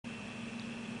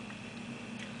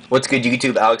What's good,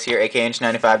 YouTube? Alex here, aka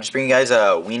Inch95. Just bringing you guys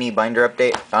a weenie binder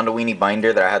update. Found a weenie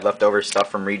binder that I had leftover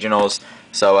stuff from regionals,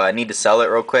 so I need to sell it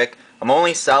real quick. I'm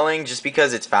only selling just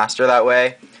because it's faster that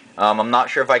way. I'm not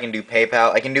sure if I can do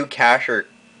PayPal. I can do cash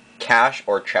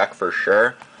or check for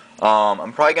sure.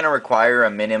 I'm probably gonna require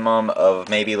a minimum of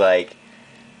maybe like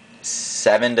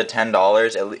 $7 to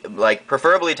 $10, like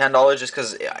preferably $10, just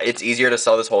because it's easier to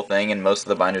sell this whole thing, and most of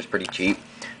the binder's pretty cheap.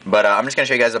 But I'm just gonna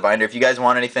show you guys the binder. If you guys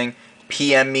want anything,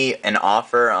 PM me an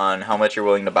offer on how much you're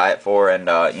willing to buy it for, and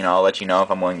you know, I'll let you know if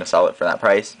I'm willing to sell it for that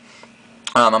price.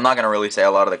 I'm not gonna really say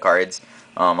a lot of the cards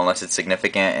unless it's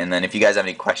significant, and then if you guys have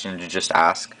any questions, just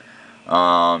ask.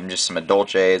 Just some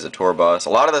Dolces, a tour bus. A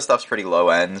lot of the stuff's pretty low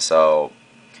end, so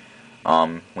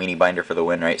weenie binder for the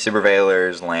win, right? Super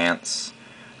Veilers, Lance,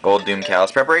 Gold Doom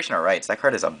Cows. Preparation or Rights. That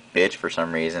card is a bitch for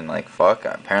some reason. Like, fuck.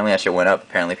 Apparently that shit went up.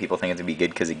 Apparently people think it's gonna be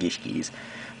good because of Gishkis.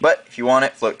 But if you want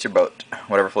it, float your boat.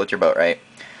 Whatever floats your boat, right?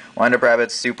 Wind Up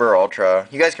Rabbits, Super, Ultra.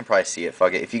 You guys can probably see it.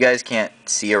 Fuck it. If you guys can't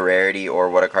see a rarity or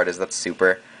what a card is that's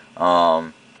super,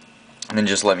 then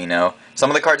just let me know. Some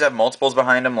of the cards have multiples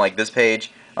behind them, like this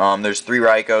page. There's 3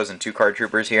 Raikos and 2 card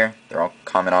troopers here. They're all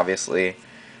common, obviously.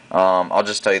 I'll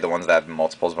just tell you the ones that have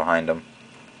multiples behind them.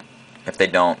 If they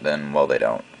don't, then, well, they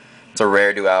don't. It's a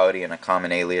rare duality and a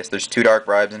common alias. There's 2 Dark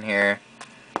Bribes in here.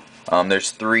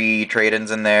 There's 3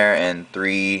 trade-ins in there and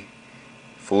 3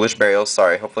 Foolish Burials.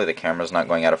 Sorry, hopefully the camera's not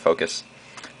going out of focus.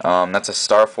 That's a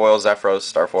Starfoil Zephyros,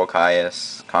 Starfoil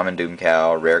Caius, Common Doom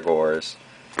Cow, Rare Gores.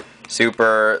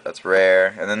 Super, that's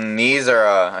rare. And then these are,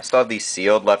 I still have these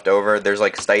sealed left over. There's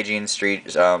like Stygian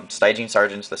Sergeants,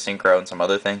 the Synchro, and some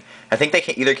other thing. I think they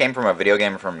either came from a video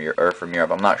game or from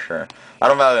Europe. I'm not sure. I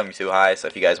don't value them too high, so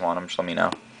if you guys want them, just let me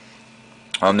know.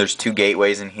 There's 2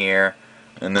 Gateways in here.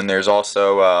 And then there's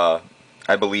also,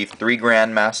 I believe, 3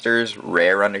 Grandmasters,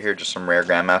 rare under here, just some rare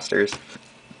Grandmasters.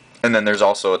 And then there's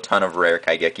also a ton of rare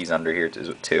Kaigekis under here,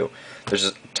 too. There's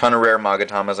a ton of rare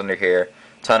Magatamas under here,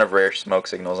 ton of rare Smoke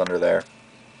Signals under there.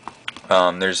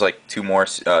 There's like 2 more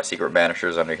Secret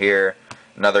Banishers under here,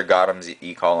 another Gotham's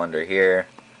E-Call under here.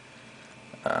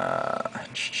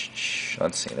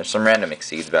 Let's see, there's some random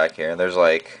Exceeds back here. There's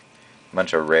like a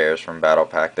bunch of rares from Battle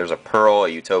Pack. There's a Pearl, a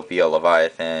Utopia, a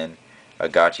Leviathan, a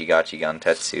Gachi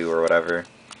Gantetsu or whatever.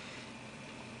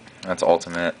 That's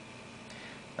ultimate.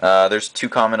 There's 2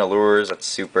 common allures. That's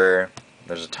super.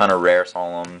 There's a ton of rare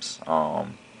Solemns.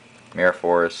 Mirror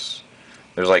Force.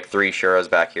 There's like 3 Shuras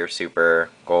back here. Super,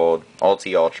 gold,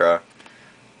 ulti, ultra.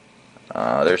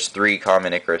 There's 3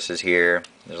 common Icaruses here.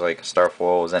 There's like a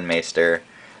Starfoil, Zen Maester,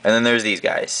 and then there's these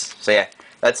guys. So yeah,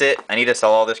 that's it. I need to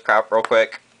sell all this crap real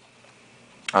quick.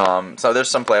 So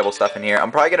there's some playable stuff in here. I'm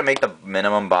probably gonna make the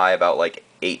minimum buy about like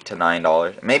 $8 to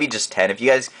 $9, maybe just 10. If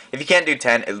you can't do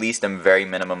 10, at least a very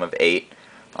minimum of 8.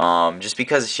 Just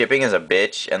because shipping is a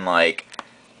bitch, and like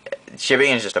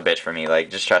shipping is just a bitch for me. Like,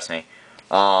 just trust me.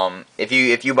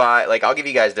 If you buy, like, I'll give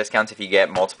you guys discounts if you get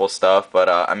multiple stuff, but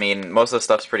I mean, most of the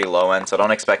stuff's pretty low end, so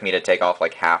don't expect me to take off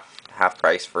like half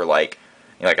price for like,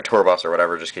 you know, like a tour bus or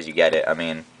whatever just because you get it. I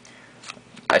mean,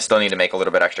 I still need to make a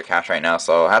little bit extra cash right now,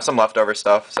 so I have some leftover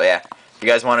stuff. So yeah, if you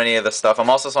guys want any of this stuff, I'm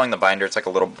also selling the binder. It's like a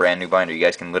little brand new binder. You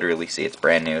guys can literally see it's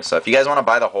brand new. So if you guys want to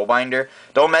buy the whole binder,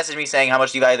 don't message me saying how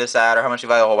much do you buy this at or how much do you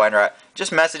buy the whole binder at.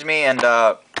 Just message me and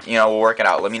you know, we'll work it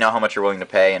out. Let me know how much you're willing to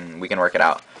pay and we can work it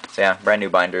out. So yeah, brand new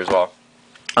binder as well.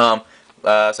 So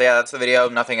yeah, that's the video.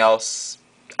 Nothing else.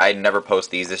 I never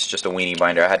post these. This is just a weenie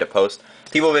binder I had to post.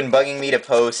 People have been bugging me to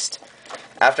post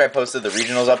after I posted the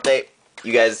regionals update.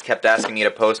 You guys kept asking me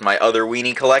to post my other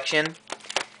weenie collection.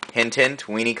 Hint, hint,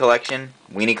 weenie collection.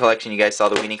 Weenie collection, you guys saw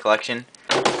the weenie collection.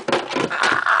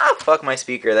 Ah, fuck my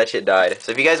speaker, that shit died.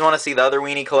 So if you guys want to see the other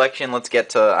weenie collection, let's get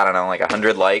to, I don't know, like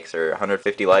 100 likes or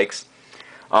 150 likes.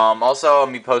 Also, I'll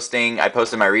be posting, I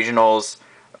posted my regionals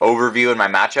overview and my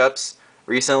matchups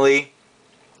recently.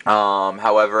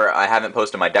 However, I haven't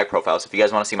posted my deck profile, so if you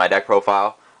guys want to see my deck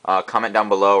profile, comment down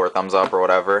below or thumbs up or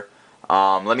whatever.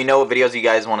 Let me know what videos you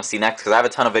guys want to see next, because I have a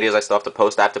ton of videos I still have to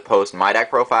post. I have to post my deck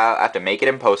profile, I have to make it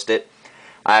and post it.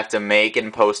 I have to make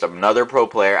and post another pro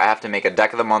player. I have to make a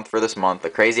deck of the month for this month, a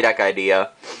crazy deck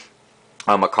idea,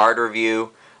 a card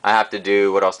review. I have to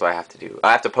do, what else do I have to do?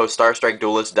 I have to post Star Strike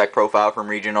Duelist deck profile from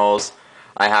regionals.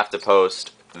 I have to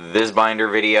post this binder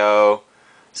video.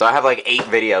 So I have like 8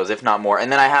 videos, if not more.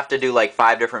 And then I have to do like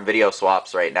 5 different video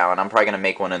swaps right now, and I'm probably going to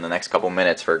make one in the next couple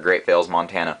minutes for Great Fails,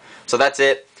 Montana. So that's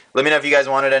it. Let me know if you guys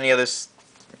wanted any of this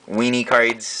weenie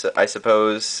cards, I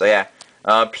suppose. So yeah,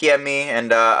 PM me,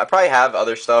 and I probably have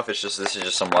other stuff. It's just, this is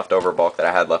just some leftover bulk that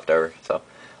I had left over. So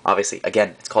Obviously,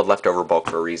 again, it's called leftover bulk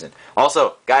for a reason.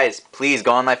 Also, guys, please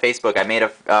go on my Facebook. I made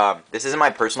a, this isn't my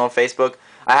personal Facebook.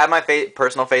 I have my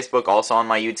personal Facebook also on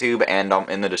my YouTube and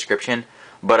in the description.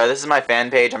 But this is my fan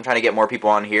page. I'm trying to get more people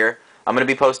on here. I'm going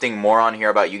to be posting more on here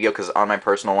about Yu-Gi-Oh! Because on my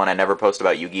personal one, I never post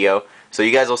about Yu-Gi-Oh! So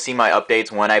you guys will see my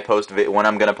updates when I post, when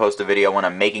I'm going to post a video, when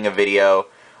I'm making a video.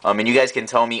 And you guys can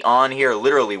tell me on here,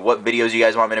 literally, what videos you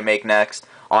guys want me to make next.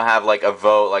 I'll have like a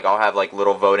vote, like I'll have like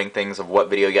little voting things of what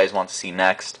video you guys want to see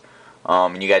next.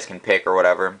 And you guys can pick or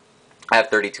whatever. I have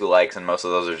 32 likes and most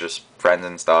of those are just friends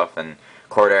and stuff. And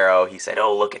Cordero, he said,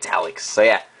 oh look, it's Alex. So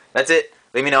yeah, that's it.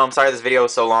 Let me know. I'm sorry this video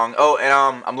was so long. Oh, and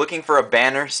I'm looking for a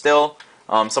banner still.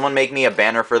 Someone make me a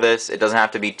banner for this. It doesn't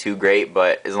have to be too great,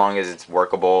 but as long as it's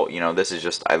workable, you know, this is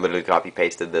just, I literally copy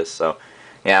pasted this. So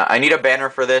yeah, I need a banner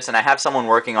for this, and I have someone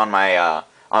working on my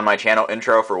channel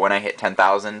intro for when I hit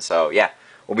 10,000. So yeah,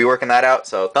 we'll be working that out.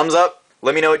 So thumbs up.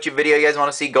 Let me know what video you guys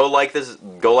want to see. Go like this.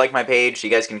 Go like my page so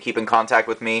you guys can keep in contact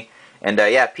with me. And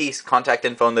yeah, peace. Contact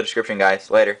info in the description,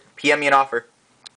 guys. Later. PM me an offer.